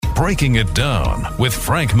Breaking It Down with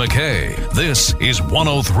Frank McKay. This is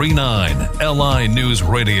 1039 LI News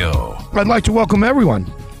Radio. I'd like to welcome everyone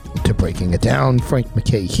to Breaking It Down. Frank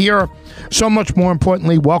McKay here. So much more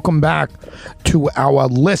importantly, welcome back to our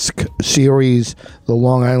LISK series, the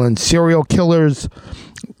Long Island Serial Killers,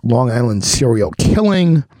 Long Island Serial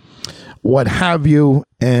Killing, what have you.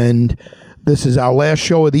 And this is our last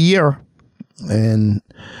show of the year. And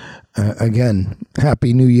again,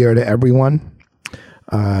 Happy New Year to everyone.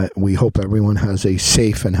 We hope everyone has a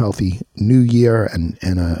safe and healthy new year and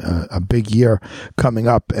a big year coming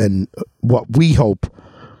up. And what we hope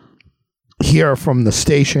here from the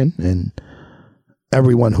station and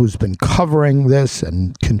everyone who's been covering this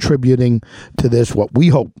and contributing to this, what we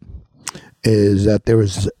hope is that there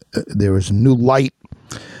is new light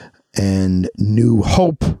and new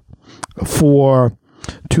hope for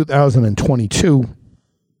 2022.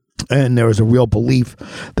 And there is a real belief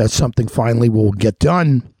that something finally will get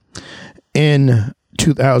done in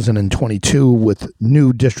 2022 with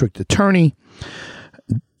new district attorney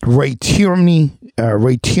Ray Tierney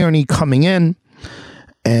coming in,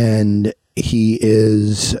 and he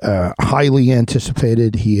is highly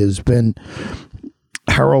anticipated. He has been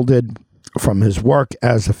heralded from his work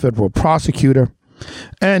as a federal prosecutor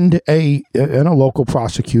and a local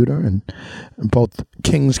prosecutor in both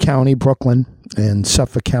Kings County, Brooklyn, and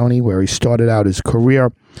Suffolk County, where he started out his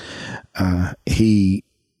career. He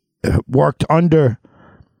worked under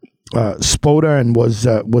Spota and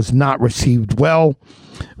was not received well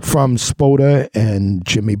from Spota and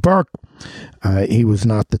Jimmy Burke. He was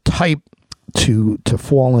not the type to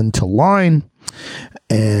fall into line,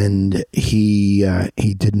 and he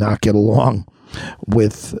did not get along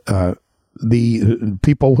with the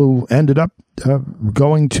people who ended up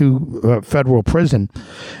going to federal prison.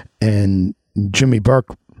 And Jimmy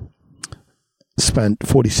Burke spent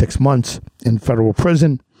 46 months in federal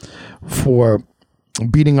prison for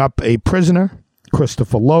beating up a prisoner,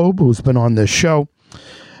 Christopher Loeb, who's been on this show.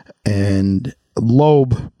 And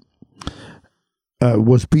Loeb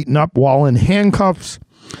was beaten up while in handcuffs,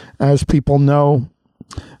 as people know,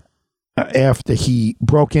 after he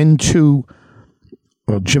broke into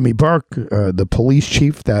Jimmy Burke, the police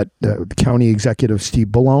chief that County Executive Steve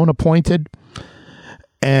Bellone appointed.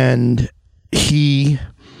 And he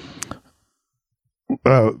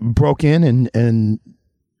broke in and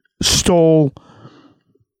stole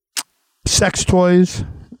sex toys,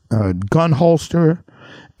 gun holster,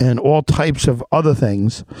 and all types of other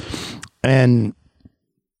things. And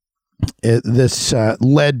this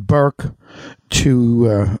led Burke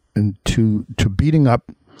to beating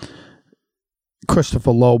up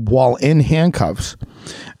Christopher Loeb while in handcuffs.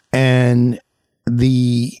 And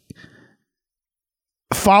the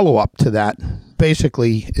follow-up to that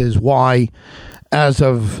basically is why, as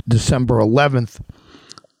of December 11th,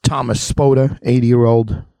 Thomas Spota,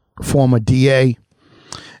 80-year-old former DA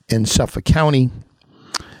in Suffolk County,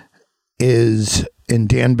 is in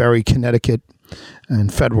Danbury, Connecticut, in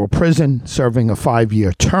federal prison, serving a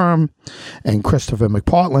 5-year term, and Christopher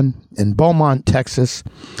McPartland in Beaumont, Texas,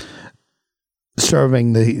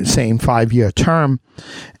 serving the same 5-year term.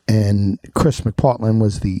 And Chris McPartland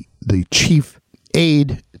was the chief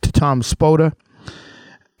aide to Tom Spota.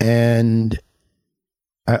 And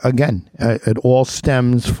again, it all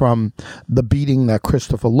stems from the beating that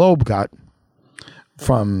Christopher Loeb got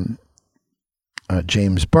from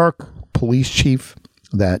James Burke, police chief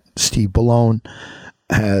that Steve Bellone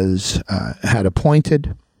has had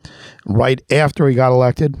appointed right after he got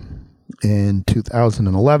elected in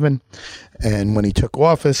 2011. And when he took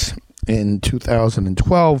office in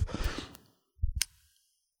 2012,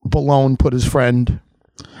 Bellone put his friend,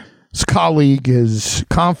 his colleague, his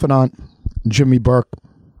confidant, Jimmy Burke,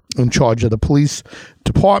 in charge of the police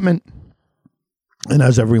department. And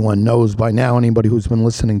as everyone knows by now, anybody who's been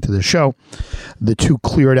listening to the show, the two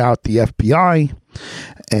cleared out the FBI,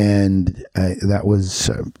 and that was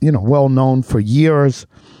well known for years.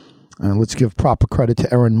 Let's give proper credit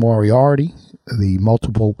to Erin Moriarty, the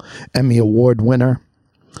multiple Emmy Award winner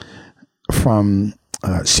from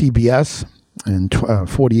CBS in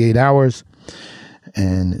 48 Hours.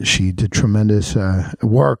 And she did tremendous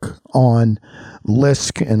work on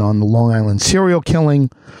LISK and on the Long Island serial killing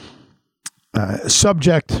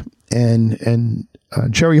subject. And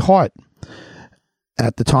Jerry Hart,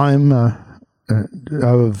 at the time of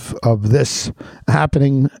this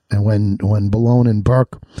happening, and when Bellone and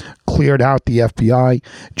Burke cleared out the FBI,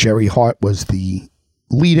 Jerry Hart was the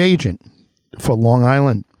lead agent for Long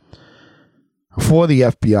Island for the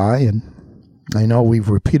FBI. And I know we've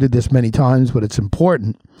repeated this many times, but it's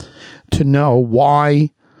important to know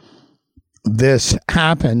why this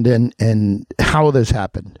happened and how this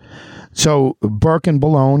happened. So Burke and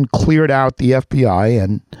Bellone cleared out the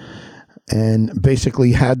FBI and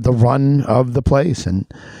basically had the run of the place.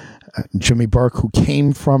 And Jimmy Burke, who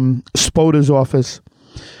came from Spoda's office,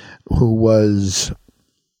 who was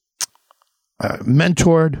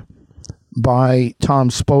mentored by Tom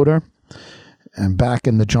Spoda, and back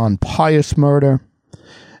in the John Pius murder.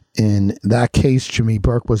 In that case, Jimmy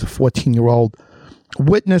Burke was a 14-year-old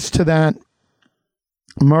witness to that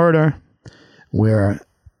murder, where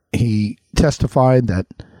he testified that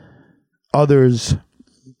others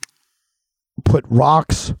put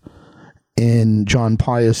rocks in John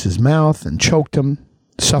Pius's mouth and choked him,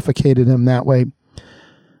 suffocated him that way.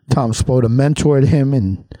 Tom Spoda mentored him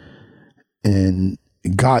and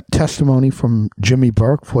got testimony from Jimmy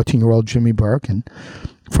Burke, 14-year-old Jimmy Burke, and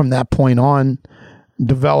from that point on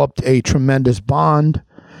developed a tremendous bond.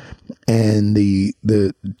 And the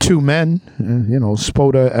two men,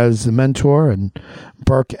 Spoda as the mentor and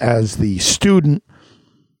Burke as the student,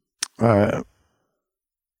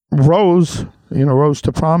 rose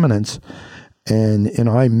to prominence. And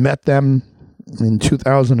I met them in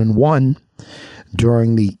 2001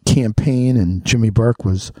 during the campaign, and Jimmy Burke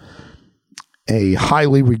was a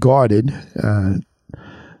highly regarded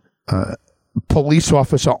police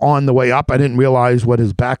officer on the way up. I didn't realize what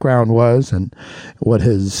his background was and what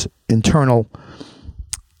his internal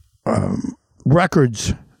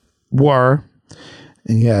records were.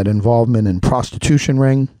 And he had involvement in prostitution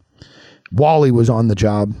ring. Wally was on the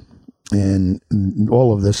job, and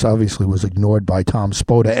all of this obviously was ignored by Tom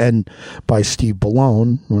Spoda and by Steve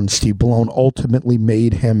Bellone, when Steve Bellone ultimately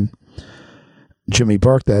made him, Jimmy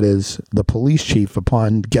Burke, that is, the police chief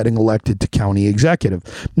upon getting elected to county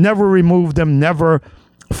executive. Never removed him, never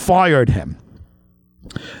fired him.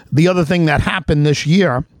 The other thing that happened this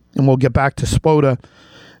year, and we'll get back to Spoda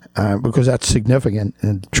because that's significant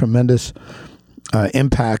and tremendous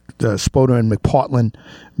impact, Spoda and McPartland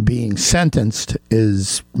being sentenced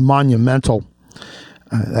is monumental.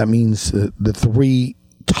 That means the three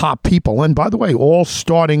top people, and by the way, all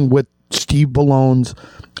starting with Steve Bellone's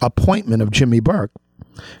appointment of Jimmy Burke,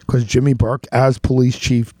 because Jimmy Burke, as police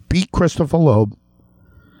chief, beat Christopher Loeb.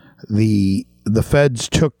 The feds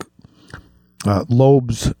took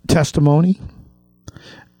Loeb's testimony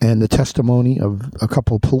and the testimony of a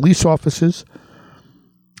couple of police officers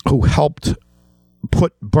who helped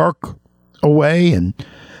put Burke away and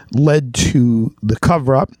led to the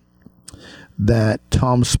cover-up that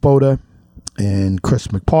Tom Spoda and Chris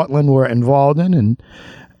McPartland were involved in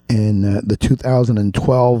the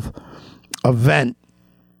 2012 event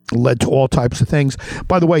led to all types of things.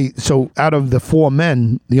 By the way, so out of the four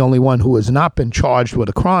men, the only one who has not been charged with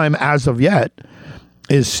a crime as of yet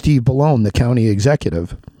is Steve Bellone, the county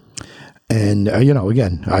executive. And,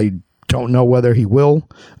 again, I don't know whether he will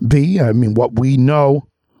be. I mean, what we know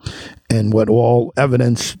and what all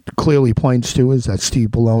evidence clearly points to is that Steve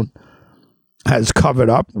Bellone has covered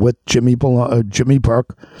up with Jimmy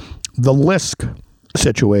Burke the Lisk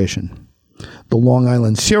situation. The Long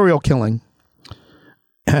Island serial killing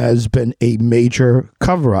has been a major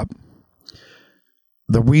cover-up.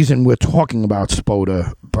 The reason we're talking about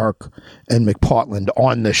Spoda, Burke, and McPartland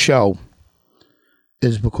on the show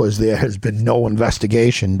is because there has been no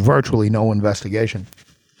investigation, virtually no investigation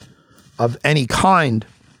of any kind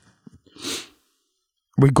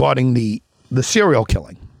regarding the serial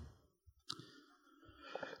killing.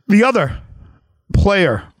 The other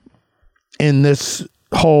player in this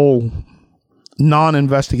whole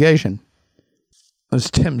non-investigation is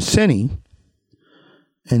Tim Sinney,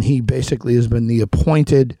 and he basically has been the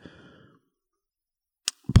appointed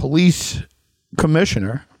police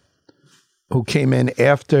commissioner who came in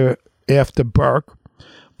after Burke,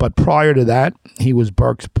 but prior to that, he was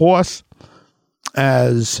Burke's boss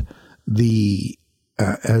as the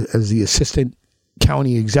assistant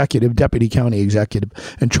county executive, deputy county executive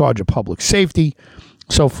in charge of public safety.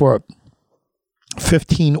 So for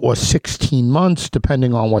 15 or 16 months,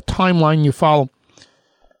 depending on what timeline you follow,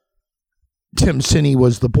 Tim Sinney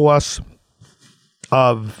was the boss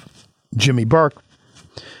of Jimmy Burke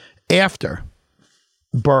after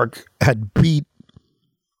Burke had beat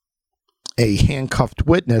a handcuffed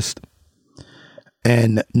witness,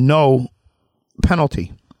 and no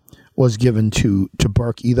penalty was given to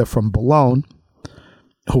Burke, either from Bellone,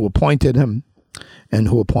 who appointed him, and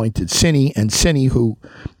who appointed Sinney, and Sinney, who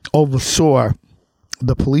oversaw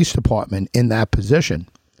the police department in that position.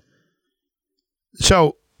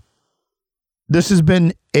 So this has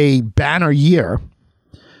been a banner year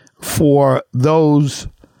for those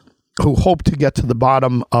who hope to get to the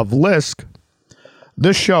bottom of Lisk.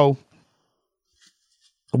 This show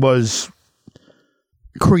was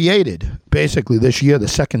created, basically this year, the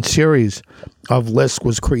second series of LISC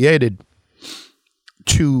was created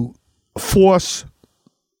to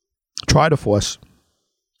try to force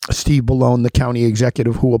Steve Bellone, the county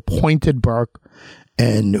executive who appointed Burke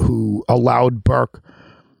and who allowed Burke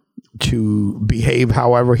to behave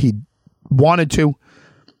however he wanted to,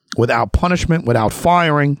 without punishment, without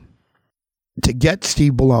firing, to get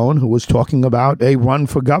Steve Bellone, who was talking about a run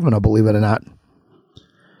for governor, believe it or not,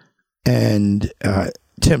 and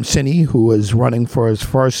Tim Sinney, who was running for his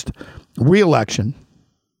first re-election.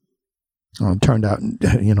 Turned out,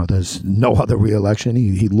 there's no other re-election.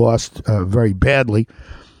 He lost very badly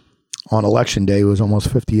on election day. It was almost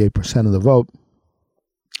 58% of the vote.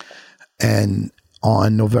 And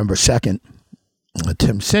on November 2nd,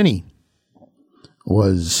 Tim Sinney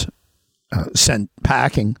was sent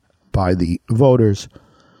packing by the voters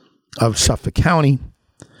of Suffolk County.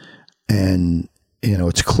 And,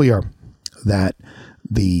 it's clear that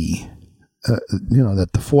that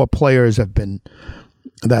the four players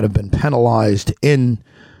that have been penalized in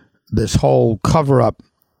this whole cover-up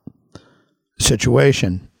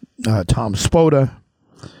situation. Tom Spoda,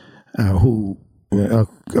 who,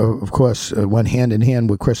 of course, went hand in hand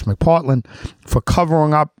with Chris McPartland for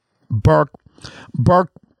covering up Burke.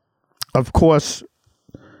 Burke, of course,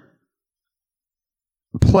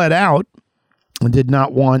 pled out and did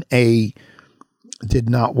not want a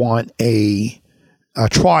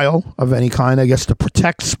trial of any kind, I guess, to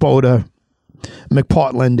protect Spoda,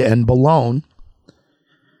 McPartland, and Bellone.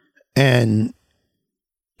 And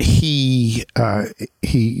he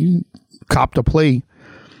copped a plea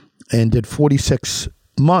and did 46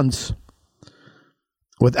 months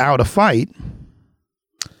without a fight,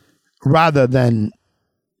 rather than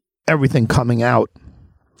everything coming out.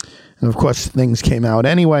 And of course, things came out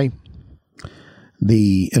anyway.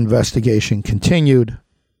 The investigation continued,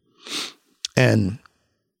 and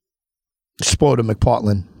Spoda,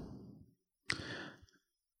 McPartland,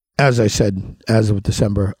 as I said, as of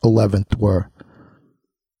December 11th, were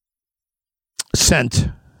sent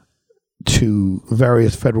to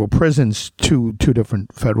various federal prisons, two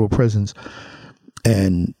different federal prisons.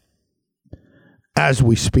 And as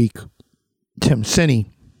we speak, Tim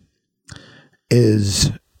Sinney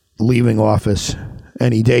is leaving office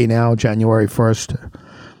any day now, January 1st.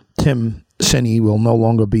 Tim Sinney will no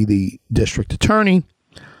longer be the district attorney,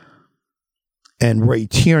 and Ray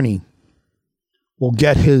Tierney will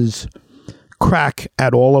get his crack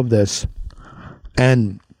at all of this.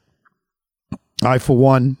 And I, for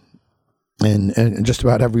one, and just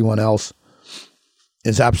about everyone else,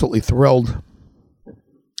 is absolutely thrilled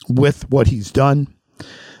with what he's done.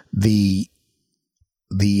 And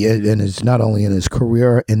is not only in his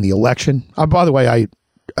career in the election. By the way,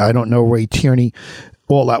 I don't know Ray Tierney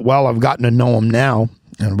all that well. I've gotten to know him now,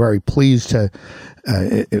 and I'm very pleased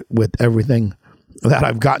with everything that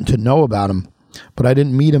I've gotten to know about him. But I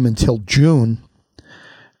didn't meet him until June,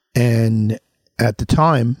 and at the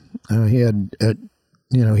time, he had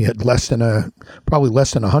probably less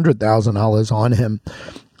than $100,000 on him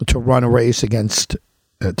to run a race against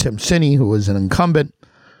Tim Sinney, who was an incumbent,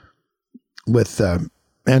 with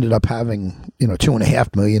ended up having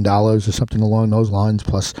 $2.5 million or something along those lines.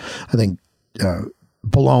 Plus, I think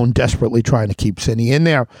Bellone, desperately trying to keep Sinney in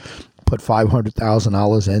there, put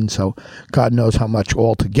 $500,000 in. So God knows how much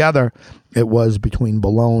altogether it was between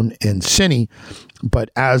Bellone and Sinney.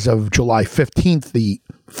 But as of July 15th, the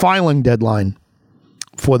filing deadline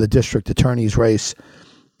for the district attorney's race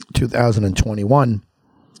 2021,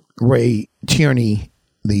 Ray Tierney,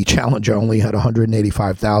 the challenger, only had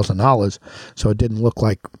 $185,000. So it didn't look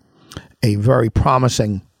like a very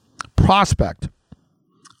promising prospect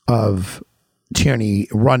of Tierney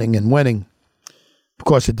running and winning. Of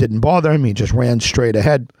course, it didn't bother him. He just ran straight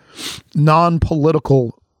ahead.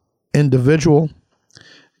 Non-political individual.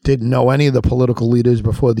 Didn't know any of the political leaders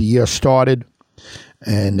before the year started.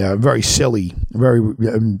 And very silly, very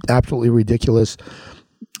absolutely ridiculous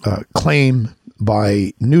claim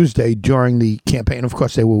by Newsday during the campaign. Of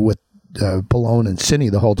course, they were with Bellone and Sinney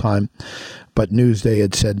the whole time, but Newsday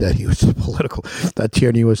had said that that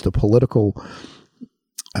Tierney was the political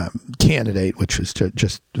candidate, which was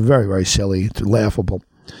just very, very silly, laughable,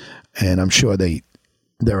 and I'm sure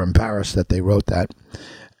they're embarrassed that they wrote that,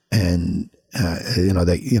 and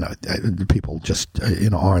people just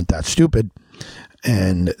aren't that stupid,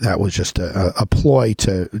 and that was just a ploy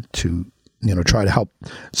to try to help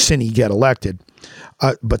Sinney get elected.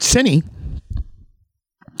 But Sinney,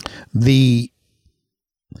 the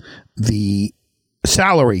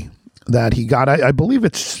salary that he got, I believe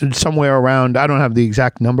it's somewhere around, I don't have the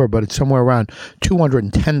exact number, but it's somewhere around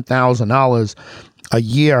 $210,000 a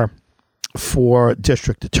year for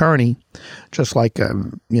district attorney, just like,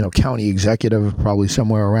 county executive, probably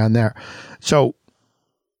somewhere around there. So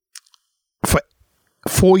for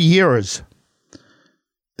 4 years,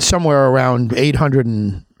 somewhere around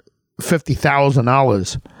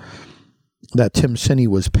 $850,000 that Tim Sini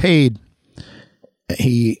was paid,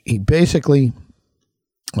 he basically,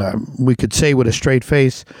 we could say with a straight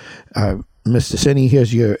face, Mr. Sini,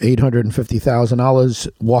 here's your $850,000.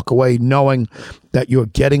 Walk away knowing that you're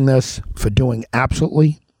getting this for doing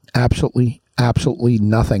absolutely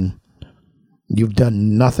nothing. You've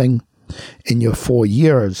done nothing in your 4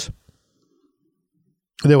 years.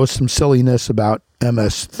 There was some silliness about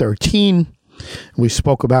MS-13. We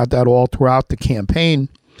spoke about that all throughout the campaign.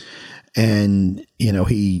 And,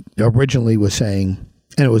 he originally was saying,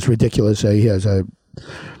 and it was ridiculous, he has a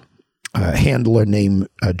handler named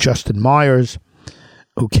Justin Myers,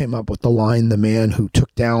 who came up with the line, the man who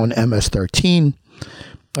took down MS-13.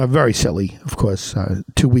 Very silly, of course.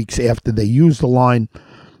 2 weeks after they used the line,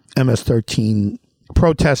 MS-13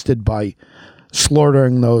 protested by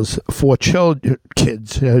slaughtering those 4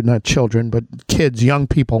 kids, not children, but kids, young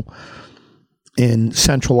people in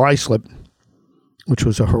Central Islip, which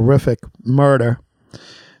was a horrific murder,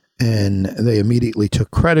 and they immediately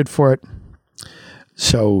took credit for it.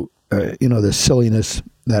 So, the silliness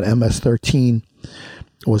that MS-13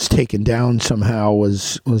 was taken down somehow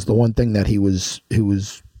was the one thing that he was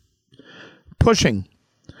pushing.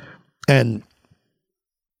 And,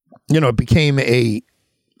 it became a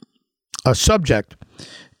subject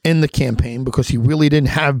in the campaign because he really didn't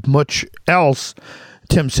have much else,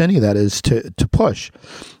 Tim Sini, that is, to push.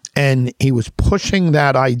 And he was pushing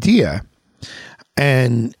that idea,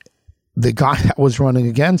 and the guy that was running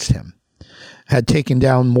against him had taken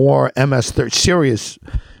down more serious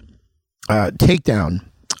takedown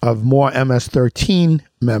of more MS-13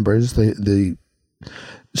 members, the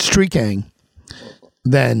street gang,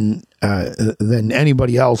 than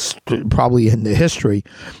anybody else probably in the history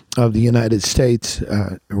of the United States.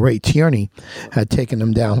 Ray Tierney had taken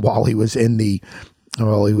him down while he was in the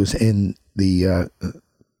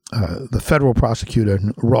federal prosecutor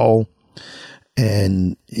role,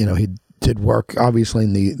 and he did work obviously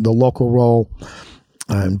in the local role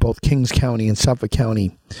in both Kings County and Suffolk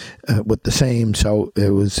County with the same. So it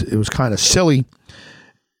was kind of silly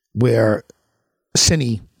where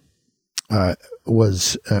Sini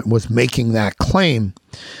was making that claim,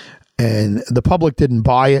 and the public didn't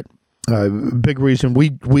buy it. Big reason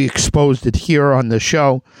we exposed it here on the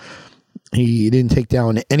show. He didn't take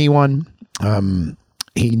down anyone.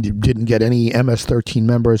 He didn't get any MS-13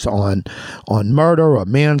 members on murder or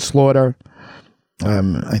manslaughter.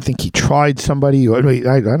 I think he tried somebody. I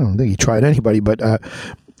don't think he tried anybody, but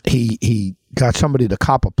he got somebody to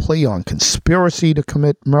cop a plea on conspiracy to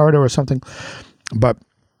commit murder or something. But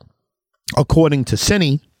according to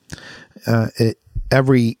Sini,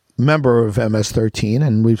 every member of MS-13,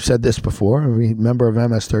 and we've said this before, every member of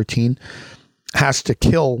MS-13 has to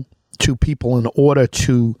kill 2 people in order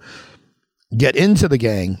to get into the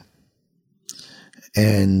gang.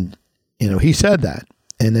 And, he said that,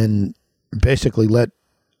 and then basically let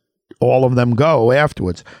all of them go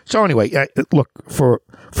afterwards. So anyway, look, for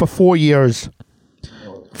 4 years,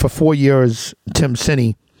 Tim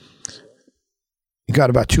Sini got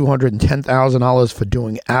about $210,000 for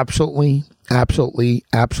doing absolutely nothing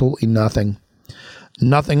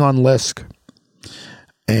on LISC.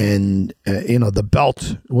 And, the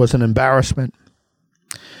belt was an embarrassment.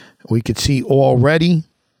 We could see already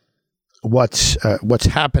what's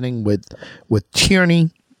happening with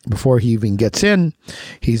Tierney before he even gets in.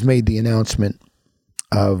 He's made the announcement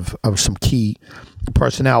of some key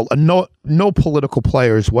personnel, no political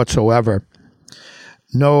players whatsoever,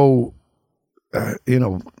 no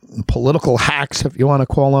political hacks, if you want to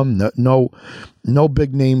call them, no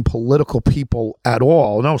big name political people at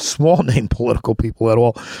all, no small name political people at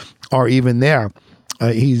all are even there.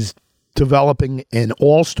 He's developing an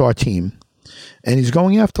all-star team, and he's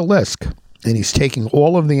going after LISC, and he's taking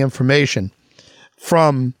all of the information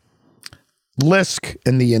from LISC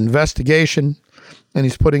and the investigation, and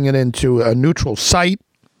he's putting it into a neutral site,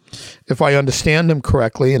 if I understand him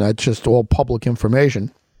correctly, and that's just all public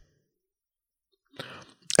information.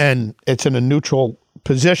 And it's in a neutral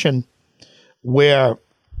position where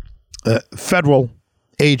federal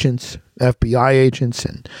agents, FBI agents,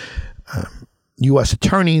 and U.S.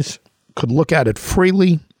 attorneys could look at it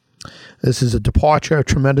freely. This is a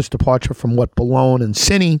tremendous departure from what Bellone and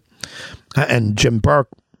Sini and Jim Burke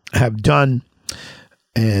have done.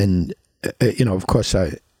 And, of course,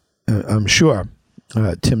 I'm sure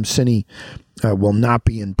Tim Sini will not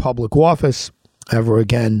be in public office ever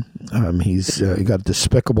again. He's got a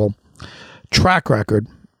despicable track record.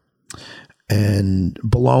 And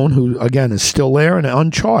Bellone, who, again, is still there and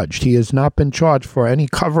uncharged. He has not been charged for any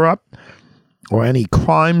cover-up or any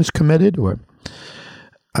crimes committed. Or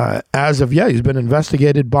as of yet, he's been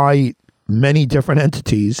investigated by many different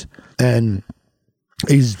entities. And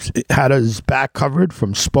he's had his back covered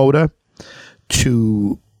from Spoda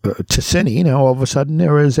to Cini. Now, all of a sudden,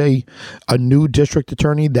 there is a new district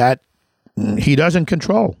attorney that he doesn't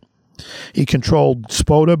control. He controlled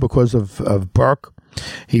Spoda because of Burke.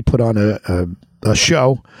 He put on a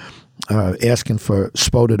show asking for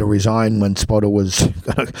Spoda to resign when Spoda was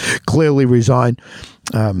going to clearly resign.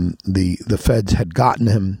 The feds had gotten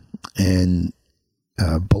him, and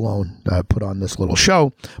Bellone put on this little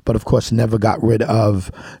show, but of course never got rid of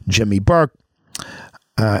Jimmy Burke.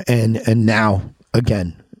 And now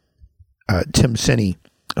again, Tim Cini,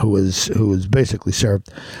 who was basically served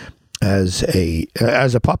as a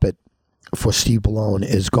puppet for Steve Bellone,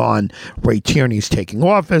 is gone. Ray Tierney's taking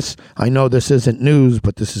office. I know this isn't news,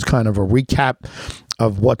 but this is kind of a recap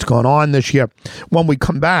of what's going on this year. When we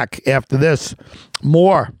come back after this,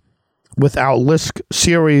 more with our Lisk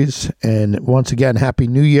series. And once again, Happy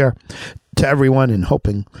New Year to everyone, and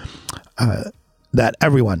hoping that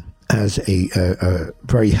everyone has a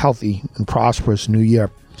very healthy and prosperous new year.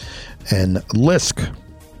 And Lisk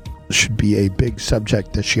should be a big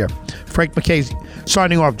subject this year. Frank McKay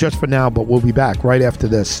signing off just for now, but we'll be back right after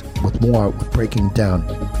this with more with Breaking It Down.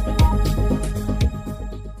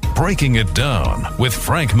 Breaking It Down with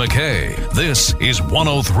Frank McKay. This is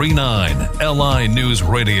 103.9 LI News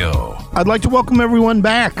Radio. I'd like to welcome everyone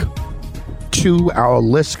back to our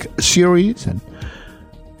Lisk series, and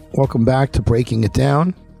welcome back to Breaking It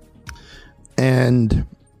Down. And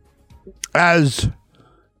as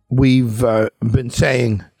we've been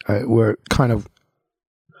saying, we're kind of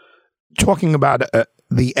talking about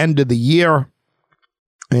the end of the year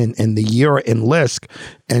and the year in Lisk.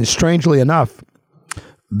 And strangely enough,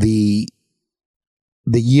 the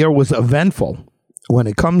year was eventful when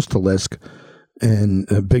it comes to Lisk.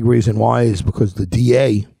 And a big reason why is because the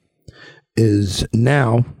DA is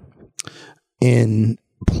now in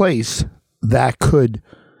place that could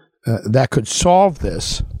solve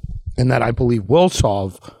this, and that I believe will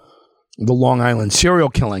solve the Long Island serial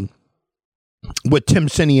killing. With Tim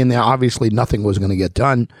Cini in there, obviously nothing was going to get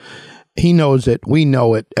done. He knows it. We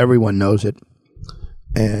know it. Everyone knows it.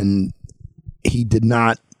 And he did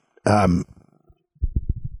not have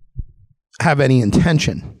any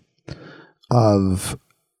intention of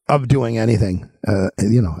doing anything.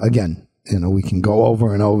 Again, we can go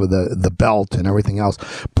over and over the belt and everything else.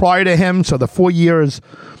 Prior to him, so the 4 years,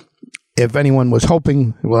 if anyone was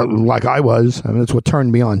hoping, well, like I was, that's what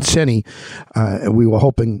turned me on Cini. We were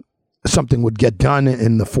hoping something would get done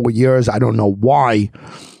in the 4 years. I don't know why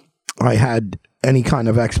I had any kind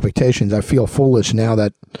of expectations. I feel foolish now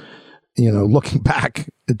that, looking back,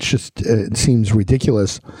 it seems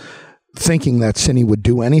ridiculous thinking that Cini would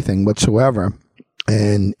do anything whatsoever.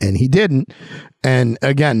 And he didn't. And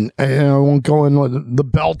again, I won't go in with the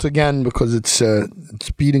belt again because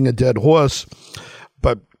it's beating a dead horse.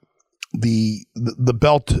 But the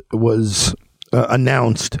belt was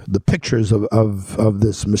announced. The pictures of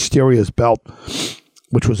this mysterious belt,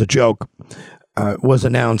 which was a joke, was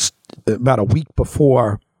announced about a week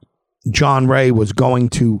before John Ray was going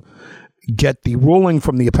to get the ruling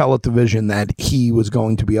from the appellate division that he was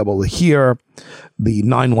going to be able to hear the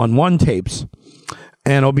 911 tapes.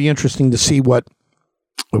 And it'll be interesting to see what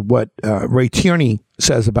Ray Tierney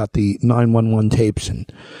says about the 911 tapes.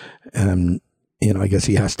 And I guess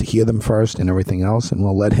he has to hear them first and everything else, and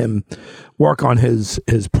we'll let him work on his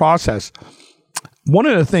process. One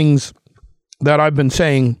of the things that I've been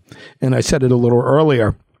saying, and I said it a little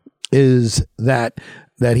earlier, is that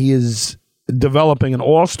he is developing an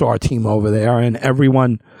all-star team over there, and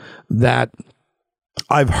everyone that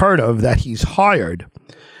I've heard of that he's hired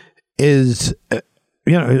is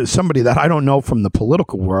somebody that I don't know from the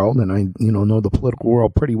political world, and I know the political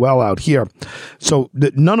world pretty well out here. So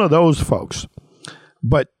none of those folks,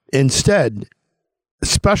 but instead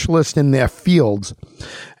specialists in their fields.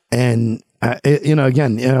 And I'll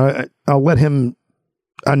let him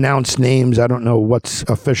announce names. I don't know what's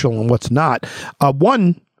official and what's not.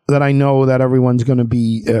 One that I know that everyone's going to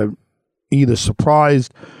be either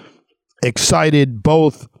surprised, excited,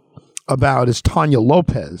 both about is Tanya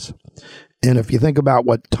Lopez. And if you think about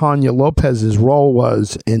what Tanya Lopez's role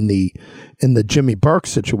was in the Jimmy Burke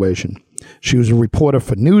situation, she was a reporter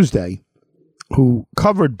for Newsday who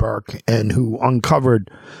covered Burke and who uncovered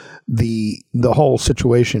the whole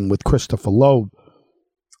situation with Christopher Loeb.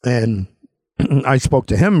 And I spoke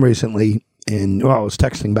to him recently, And I was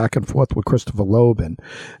texting back and forth with Christopher Loeb,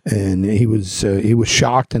 and he was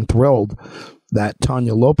shocked and thrilled that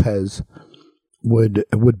Tanya Lopez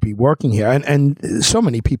would be working here, and so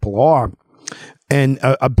many people are, and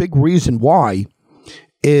a big reason why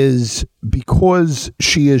is because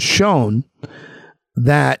she has shown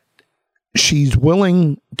that she's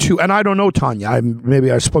willing to, and I don't know Tanya.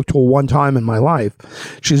 Maybe I spoke to her one time in my life.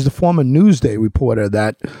 She's the former Newsday reporter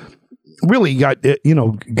that really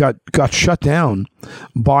got shut down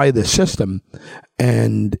by the system,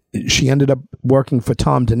 and she ended up working for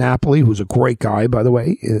Tom DiNapoli, who's a great guy, by the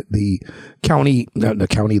way, the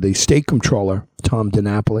state comptroller, Tom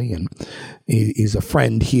DiNapoli, and he's a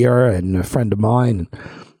friend here and a friend of mine,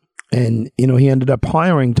 and he ended up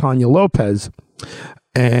hiring Tanya Lopez,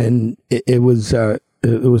 and it was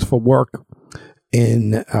for work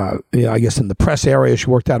in I guess in the press area. She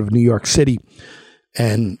worked out of New York City,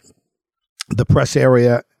 and the press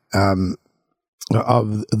area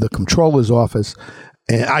of the comptroller's office,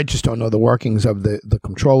 and I just don't know the workings of the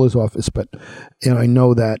comptroller's office, but I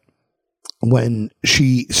know that when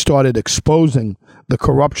she started exposing the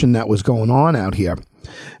corruption that was going on out here,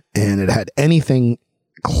 and it had anything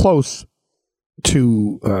close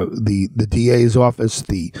to the DA's office,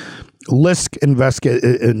 the Lisk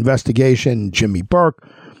investigation, Jimmy Burke,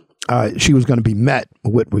 she was going to be met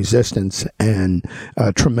with resistance, and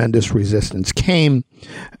tremendous resistance came,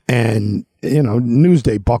 and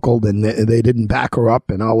Newsday buckled, and they didn't back her up,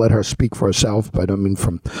 and I'll let her speak for herself. But I mean,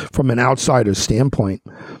 from an outsider's standpoint,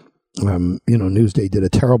 Newsday did a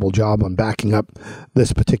terrible job on backing up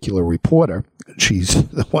this particular reporter. She's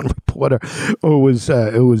the one reporter who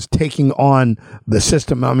was taking on the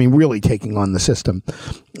system. I mean, really taking on the system.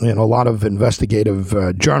 A lot of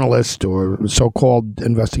investigative journalists, or so-called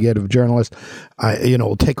investigative journalists,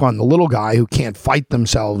 will take on the little guy who can't fight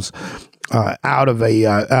themselves out of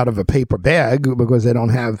a paper bag because they don't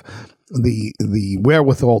have the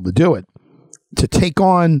wherewithal to do it. To take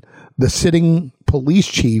on the sitting police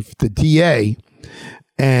chief, the DA,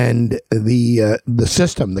 and the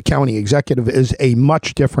system, the county executive, is a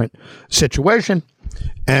much different situation.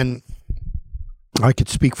 And I could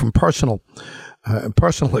speak from personal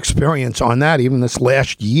experience on that. Even this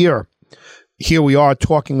last year, here we are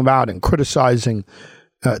talking about and criticizing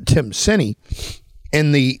Tim Sinney.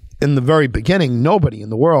 In the very beginning, nobody in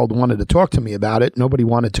the world wanted to talk to me about it. Nobody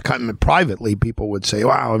wanted to come privately. People would say,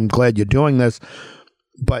 "Wow, I'm glad you're doing this,"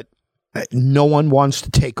 but no one wants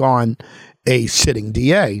to take on a sitting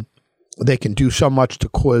DA. They can do so much to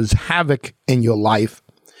cause havoc in your life,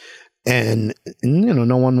 and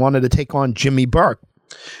no one wanted to take on Jimmy Burke.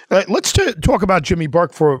 Let's talk about Jimmy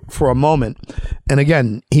Burke for a moment. And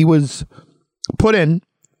again, he was put in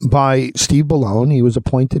by Steve Bellone. He was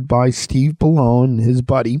appointed by Steve Bellone, his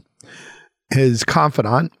buddy, his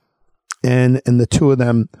confidant, and the two of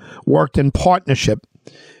them worked in partnership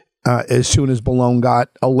as soon as Bellone got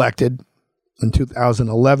elected in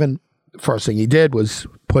 2011. First thing he did was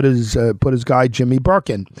put his guy Jimmy Burke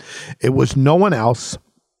in. It was no one else.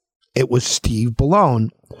 It was Steve Bellone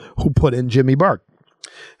who put in Jimmy Burke.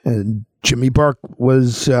 And Jimmy Burke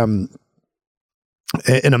was an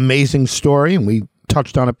amazing story, and we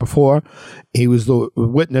touched on it before. He was the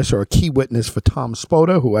witness, or a key witness, for Tom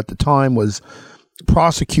Spota, who at the time was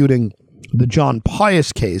prosecuting the John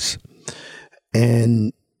Pius case,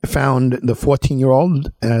 and found the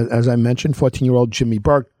 14-year-old, as I mentioned, 14-year-old Jimmy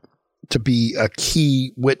Burke, to be a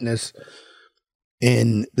key witness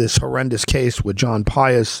in this horrendous case where John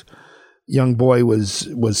Pius, young boy,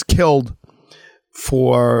 was killed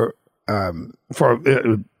for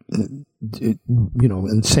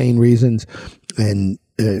insane reasons, and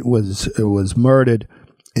it was murdered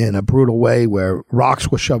in a brutal way where rocks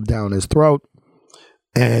were shoved down his throat,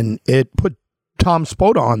 and it put Tom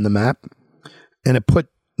Spota on the map, and it put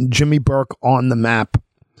Jimmy Burke on the map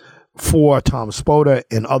for Tom Spota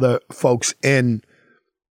and other folks in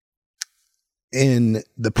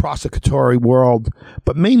the prosecutory world,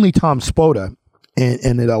 but mainly Tom Spota,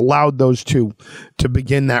 and it allowed those two to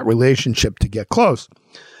begin that relationship to get close.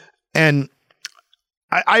 And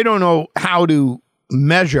I don't know how to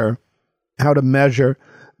measure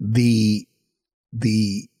the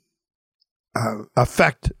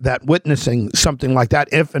effect that witnessing something like that,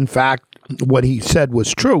 if in fact what he said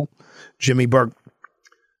was true, Jimmy Burke,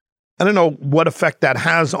 I don't know what effect that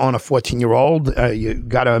has on a 14-year-old. You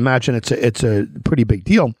got to imagine it's a pretty big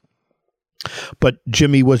deal. But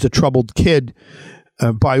Jimmy was a troubled kid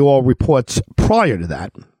by all reports prior to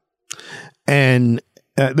that. And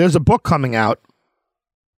there's a book coming out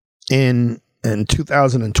in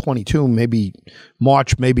 2022, maybe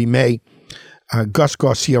March, maybe May, Gus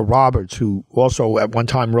Garcia Roberts, who also at one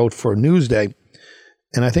time wrote for Newsday,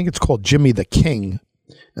 and I think it's called Jimmy the King,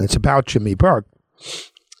 and it's about Jimmy Burke.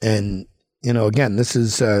 And again, this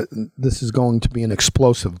is going to be an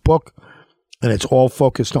explosive book, and it's all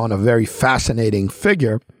focused on a very fascinating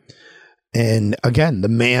figure. And again, the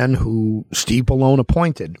man who Steve Bellone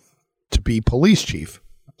appointed to be police chief.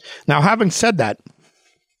 Now, having said that,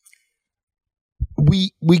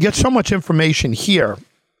 we get so much information here,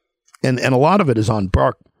 and a lot of it is on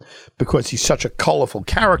Burke because he's such a colorful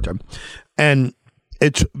character. And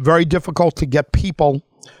it's very difficult to get people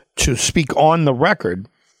to speak on the record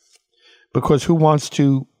because who wants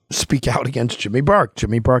to speak out against Jimmy Burke?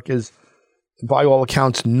 Jimmy Burke is, by all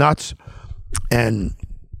accounts, nuts. And,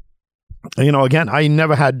 again, I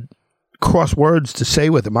never had cross words to say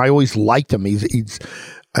with him. I always liked him. He was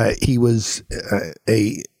he was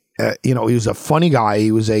a funny guy.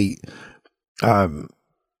 He was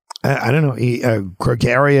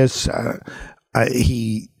gregarious.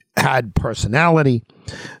 He had personality,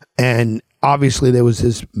 and obviously there was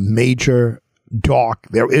this major dark.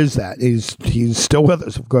 There is that. He's still with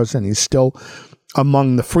us, of course, and he's still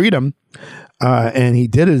among the freedom. And he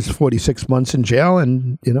did his 46 months in jail,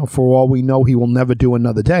 and for all we know, he will never do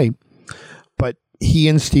another day. But he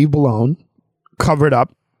and Steve Bellone covered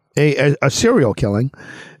up a serial killing,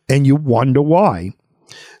 and you wonder why.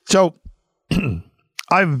 So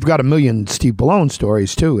I've got a million Steve Bellone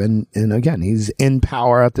stories too, and again, he's in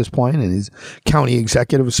power at this point, and he's county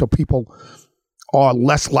executive, so people are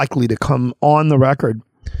less likely to come on the record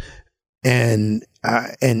and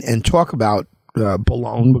talk about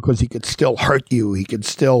Bellone because he could still hurt you, he could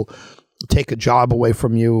still take a job away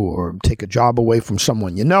from you, or take a job away from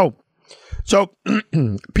someone you know. So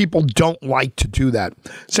people don't like to do that.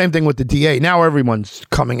 Same thing with the DA. Now everyone's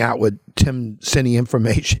coming out with Tim Sinney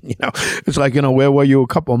information. It's like, where were you a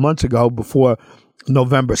couple of months ago before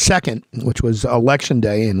November 2nd, which was election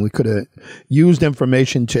day, and we could have used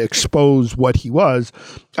information to expose what he was.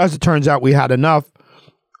 As it turns out, we had enough,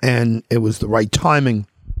 and it was the right timing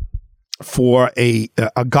for a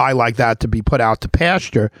guy like that to be put out to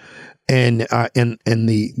pasture in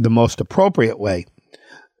the most appropriate way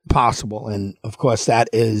possible. And of course, that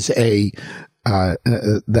is an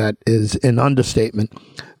understatement.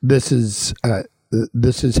 This is how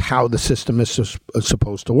the system is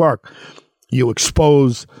supposed to work. You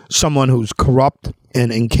expose someone who's corrupt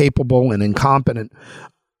and incapable and incompetent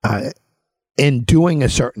in doing a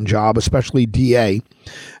certain job, especially DA.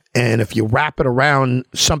 And if you wrap it around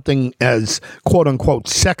something as quote unquote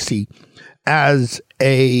sexy as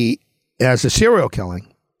a serial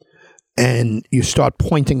killing, and you start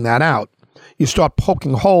pointing that out, you start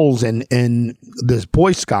poking holes in this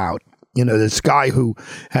Boy Scout, this guy who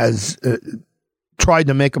has tried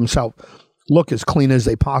to make himself look as clean as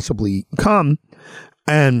they possibly come.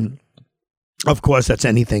 And of course, that's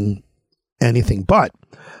anything but.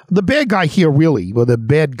 The bad guy here, really, well, the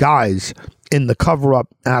bad guys in the cover-up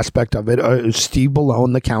aspect of it are Steve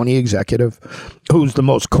Bellone, the county executive, who's the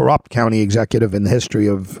most corrupt county executive in the history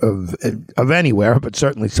of anywhere, but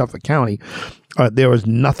certainly Suffolk County. There is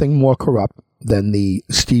nothing more corrupt than the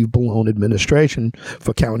Steve Bellone administration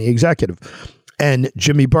for county executive. And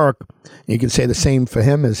Jimmy Burke, you can say the same for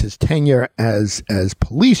him as his tenure as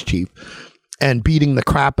police chief, and beating the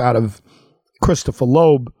crap out of Christopher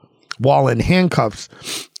Loeb while in handcuffs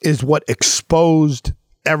is what exposed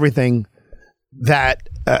everything that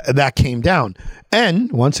came down.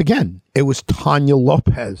 And once again, it was Tanya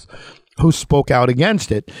Lopez who spoke out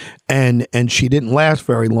against it, and she didn't last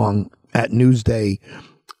very long at Newsday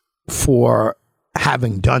for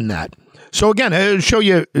having done that. So again, it'll show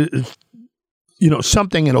you,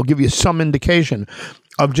 something. It'll give you some indication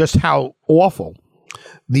of just how awful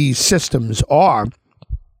these systems are.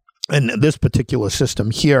 And this particular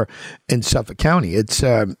system here in Suffolk County,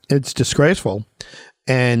 it's disgraceful.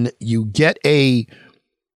 And you get a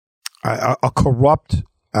corrupt,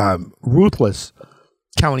 ruthless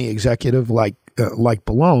county executive like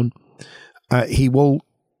Bellone. He will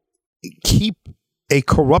keep a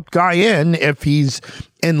corrupt guy in if he's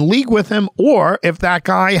in league with him, or if that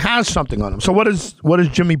guy has something on him. So what does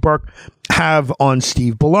Jimmy Burke have on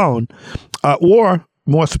Steve Bellone, or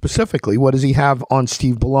more specifically, what does he have on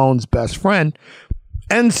Steve Bellone's best friend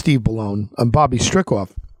and Steve Bellone, Bobby Strickoff?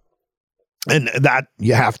 And that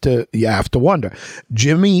you have to wonder.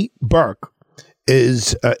 Jimmy Burke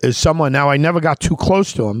is someone. Now, I never got too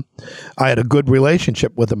close to him. I had a good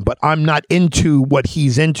relationship with him, but I'm not into what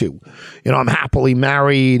he's into. I'm happily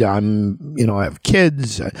married. I have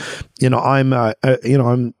kids. I'm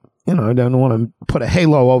I don't want to put a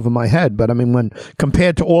halo over my head, but I mean, when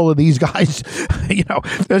compared to all of these guys,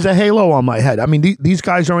 there's a halo on my head. I mean, these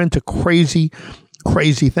guys are into crazy,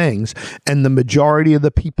 crazy things, and the majority of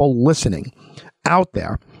the people listening out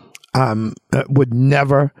there would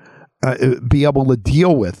never be able to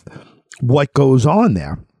deal with what goes on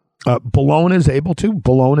there. Bologna is able to.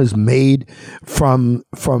 Bologna is made from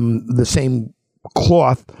the same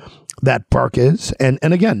cloth that Burke is, and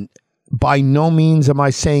again, by no means am I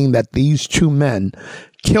saying that these two men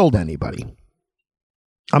killed anybody.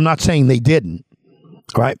 I'm not saying they didn't,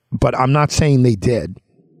 right? But I'm not saying they did.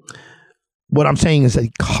 What I'm saying is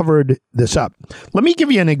they covered this up. Let me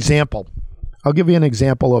give you an example. I'll give you an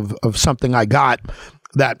example of something I got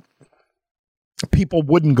that people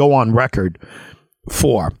wouldn't go on record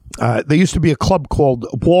for. There used to be a club called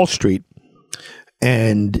Wall Street,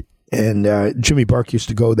 and Jimmy Burke used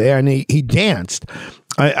to go there, and he danced.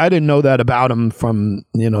 I didn't know that about him from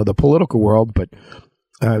the political world, but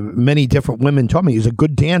many different women told me he was a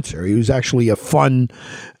good dancer. He was actually a fun,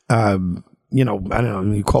 I don't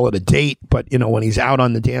know, you call it a date, but when he's out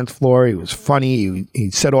on the dance floor, he was funny.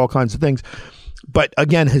 He said all kinds of things, but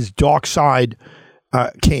again, his dark side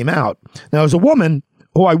came out. Now, as a woman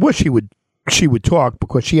who I wish she would talk,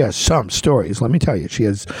 because she has some stories. Let me tell you, she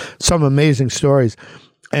has some amazing stories.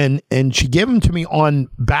 And she gave them to me on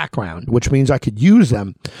background, which means I could use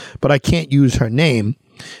them, but I can't use her name.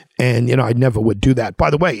 And, I never would do that. By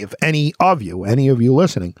the way, if any of you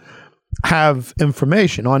listening, have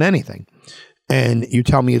information on anything, and you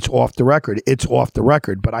tell me it's off the record, it's off the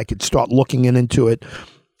record, but I could start looking into it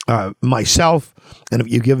myself. And if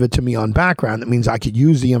you give it to me on background, that means I could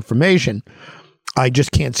use the information. I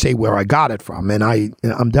just can't say where I got it from. And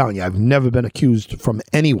I'm telling you, I've never been accused from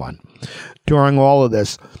anyone during all of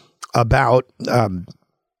this about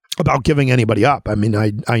giving anybody up. I mean,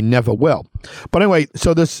 I never will. But anyway,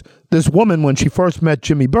 so this woman, when she first met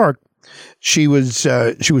Jimmy Burke, she was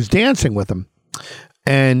dancing with him.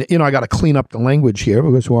 And, I got to clean up the language here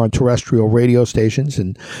because we're on terrestrial radio stations,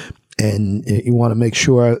 and you want to make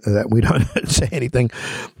sure that we don't say anything.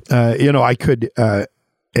 I could...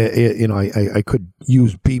 I could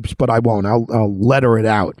use beeps, but I won't. I'll letter it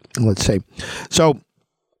out. Let's say. So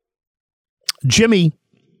Jimmy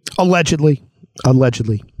allegedly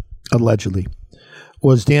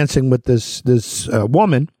was dancing with this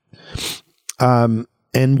woman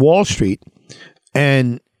in Wall Street,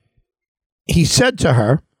 and he said to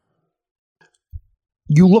her,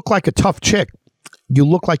 "You look like a tough chick. You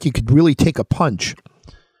look like you could really take a punch."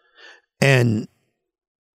 And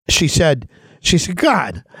she said,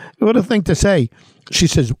 God, what a thing to say. She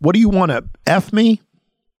says, what do you want to F me?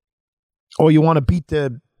 Or you want to beat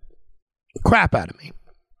the crap out of me?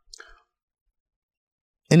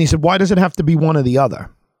 And he said, why does it have to be one or the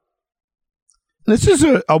other? And this is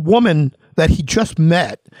a woman that he just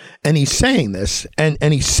met, and he's saying this, and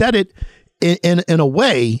he said it in a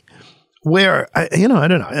way where, I don't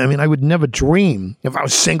know. I mean, I would never dream, if I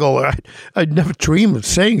was single, I'd never dream of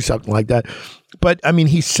saying something like that. But, I mean,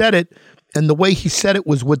 he said it, and the way he said it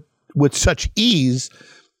was with such ease,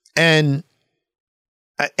 and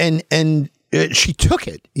she took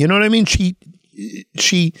it. You know what I mean? She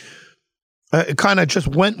kind of just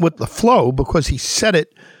went with the flow because he said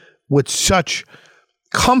it with such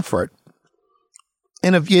comfort.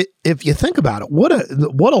 And if you think about it, what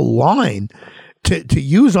a line to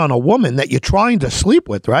use on a woman that you're trying to sleep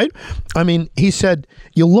with, right? I mean, he said,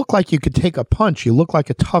 "You look like you could take a punch. You look like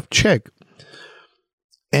a tough chick."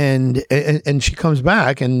 And she comes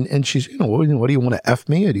back and she's, what do you want to F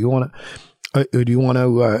me, or do you want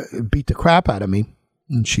to beat the crap out of me?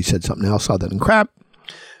 And she said something else other than crap.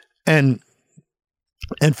 And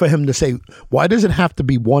for him to say, why does it have to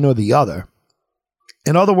be one or the other?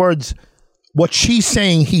 In other words, what she's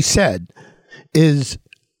saying he said is,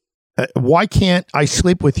 why can't I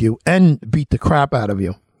sleep with you and beat the crap out of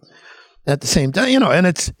you at the same time? And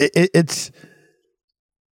it's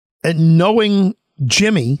knowing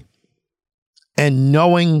Jimmy and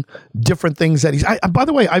knowing different things that he's... by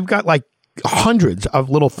the way, I've got like hundreds of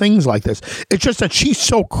little things like this. It's just that she's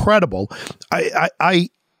so credible. I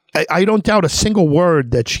don't doubt a single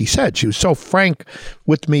word that she said. She was so frank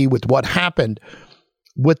with me with what happened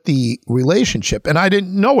with the relationship, and I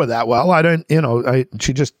didn't know her that well. I don't,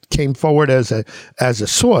 she just came forward as a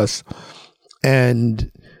source,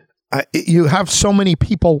 and you have so many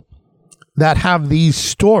people that have these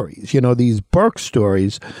stories, these Burke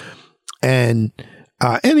stories, and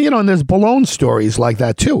there's Bologna stories like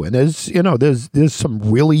that too. And there's some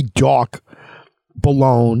really dark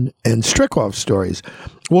Bologna and Strickhoff stories.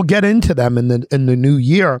 We'll get into them in the new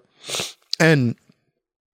year, and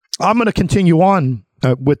I'm going to continue on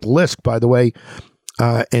with Lisk, by the way,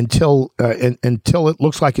 until it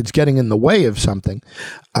looks like it's getting in the way of something.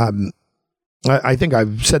 I think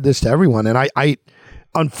I've said this to everyone, and I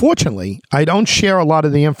unfortunately, I don't share a lot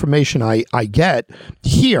of the information I get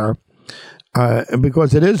here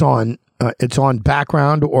because it is on it's on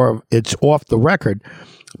background or it's off the record.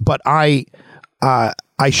 But I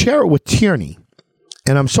share it with Tierney,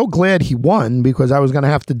 and I'm so glad he won because I was going to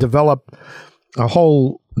have to develop a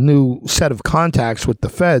whole new set of contacts with the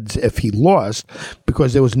feds if he lost,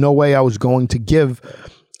 because there was no way I was going to give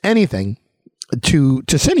anything to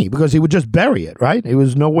Cine, because he would just bury it, right? There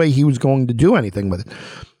was no way he was going to do anything with it.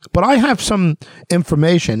 But I have some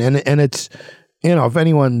information, and it's, if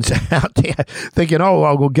anyone's out there thinking, oh,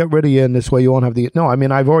 I'll go get rid of you in this way, you won't have the... No, I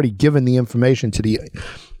mean, I've already given the information to the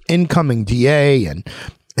incoming DA, and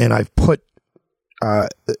I've put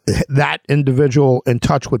that individual in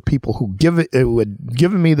touch with people who would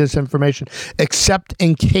give me this information, except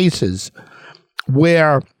in cases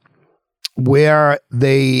where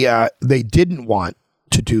they didn't want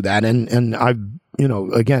to do that, and I've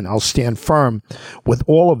again, I'll stand firm with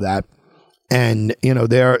all of that. And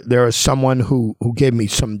there is someone who gave me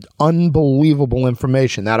some unbelievable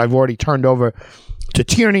information that I've already turned over to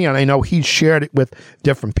Tierney, and I know he's shared it with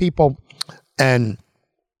different people,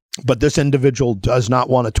 but this individual does not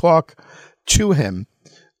want to talk to him.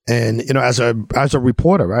 And as a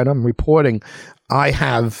reporter, right, I'm reporting. I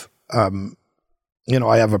have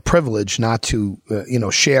I have a privilege not to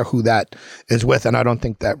share who that is with, and I don't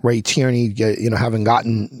think that Ray Tierney, having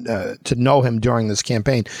gotten to know him during this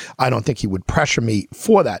campaign, I don't think he would pressure me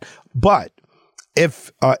for that. But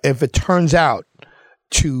if it turns out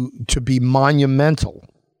to be monumental,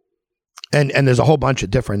 and there's a whole bunch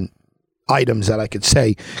of different items that I could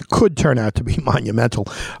say could turn out to be monumental,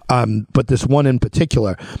 but this one in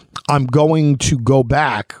particular, I'm going to go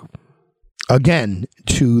back again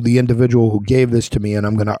to the individual who gave this to me, and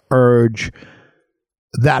I'm going to urge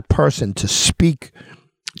that person to speak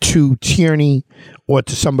to Tierney or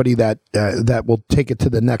to somebody that will take it to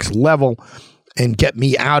the next level and get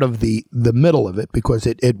me out of the middle of it, because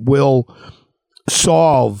it will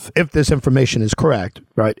solve, if this information is correct,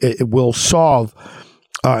 right, it will solve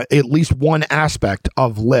at least one aspect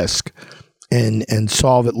of Lisk and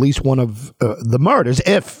solve at least one of the murders,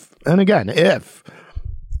 if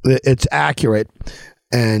it's accurate.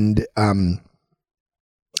 And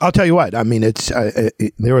I'll tell you what, I mean,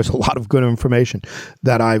 there is a lot of good information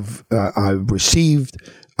that I've received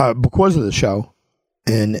because of the show,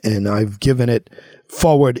 and I've given it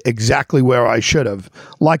forward exactly where I should have.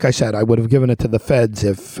 Like I said, I would have given it to the feds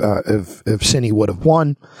if Cine would have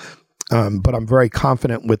won. But I'm very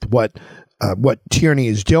confident with what Tierney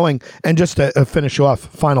is doing. And just to finish off,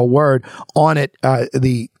 final word on it,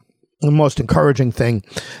 the most encouraging thing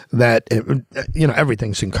that,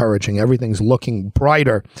 everything's encouraging. Everything's looking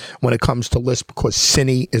brighter when it comes to Lisk, because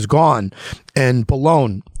Cine is gone and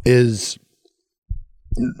Bellone is,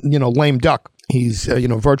 lame duck. He's,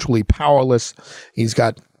 virtually powerless. He's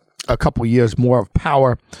got a couple years more of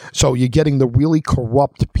power. So you're getting the really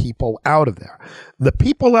corrupt people out of there. The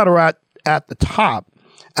people that are at the top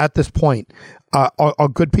at this point are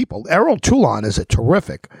good people. Errol Toulon is a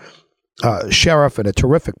terrific sheriff and a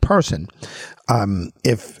terrific person.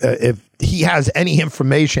 If he has any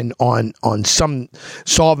information on some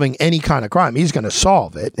solving any kind of crime, he's going to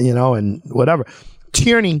solve it, and whatever.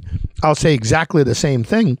 Tierney, I'll say exactly the same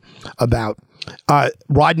thing about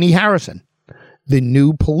Rodney Harrison, the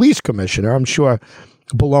new police commissioner. I'm sure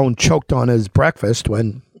Bellone choked on his breakfast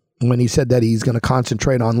when he said that he's going to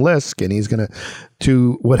concentrate on Lisk and he's going to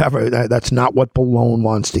do whatever. That's not what Bellone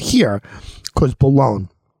wants to hear, because Bellone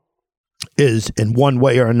is, in one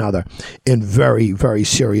way or another, in very, very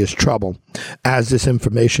serious trouble as this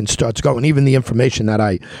information starts going. Even the information that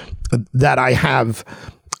I have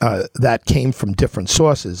that came from different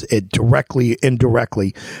sources, it directly,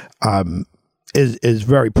 indirectly, is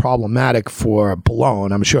very problematic for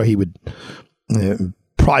Bellone. I'm sure he would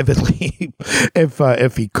privately,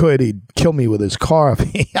 if he could, he'd kill me with his car if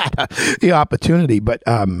he had the opportunity. But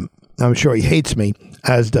I'm sure he hates me,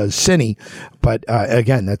 as does Cine. But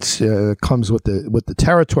again, that's comes with the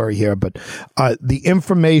territory here. But the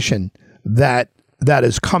information that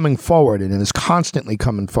is coming forward and is constantly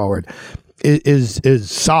coming forward is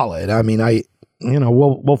solid. I mean,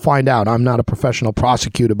 we'll find out. I'm not a professional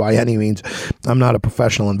prosecutor by any means. I'm not a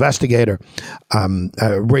professional investigator. I'm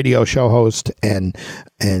a radio show host, and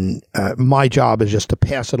my job is just to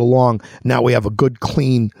pass it along. Now we have a good,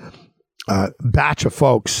 clean batch of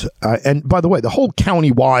folks. And by the way, the whole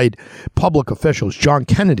county-wide public officials, John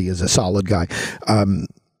Kennedy is a solid guy.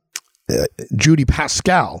 Judy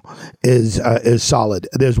Pascal is solid.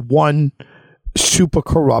 There's one super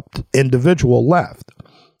corrupt individual left.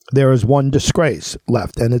 There is one disgrace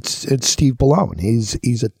left, and it's Steve Ballone.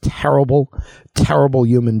 He's a terrible, terrible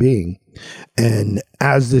human being. And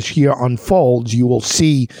as this year unfolds, you will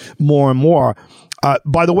see more and more.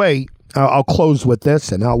 By the way, I'll close with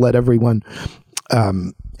this, and I'll let everyone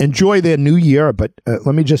enjoy their new year. But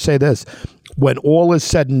let me just say this. When all is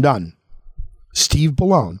said and done, Steve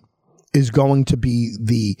Ballone is going to be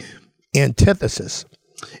the antithesis.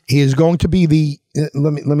 He is going to be the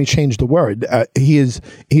let me change the word. He is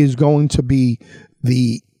going to be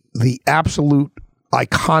the absolute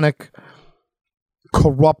iconic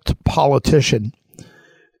corrupt politician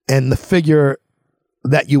and the figure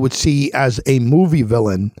that you would see as a movie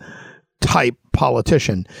villain type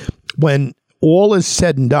politician. When all is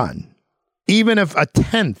said and done, even if a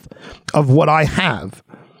tenth of what I have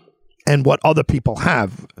and what other people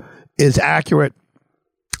have is accurate,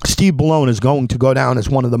 Steve Ballone is going to go down as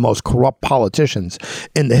one of the most corrupt politicians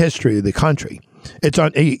in the history of the country.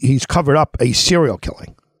 He's covered up a serial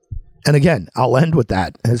killing. And again, I'll end with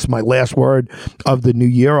that. It's my last word of the new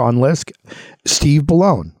year on Lisk. Steve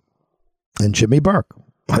Ballone and Jimmy Burke,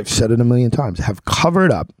 I've said it a million times, have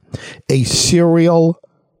covered up a serial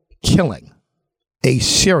killing. A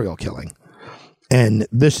serial killing. And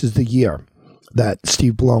this is the year that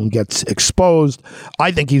Steve Ballone gets exposed.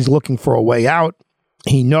 I think he's looking for a way out.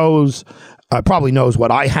 He knows, probably knows what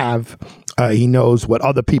I have. He knows what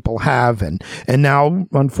other people have. And now,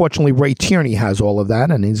 unfortunately, Ray Tierney has all of that,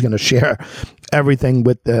 and he's going to share everything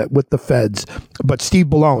with the feds. But Steve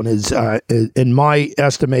Ballone is, in my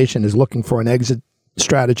estimation, is looking for an exit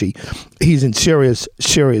strategy. He's in serious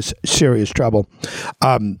trouble.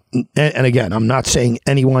 And again, I'm not saying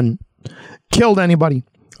anyone killed anybody,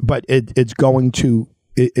 but it's going to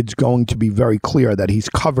be very clear that he's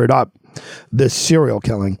covered up this serial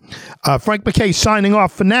killing. Frank McKay signing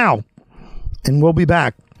off for now, and we'll be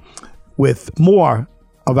back with more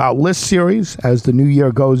of our List series as the new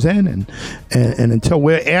year goes in, and until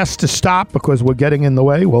we're asked to stop because we're getting in the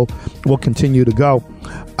way, we'll continue to go.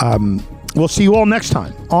 We'll see you all next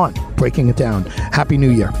time on Breaking It Down. Happy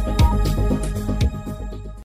New Year.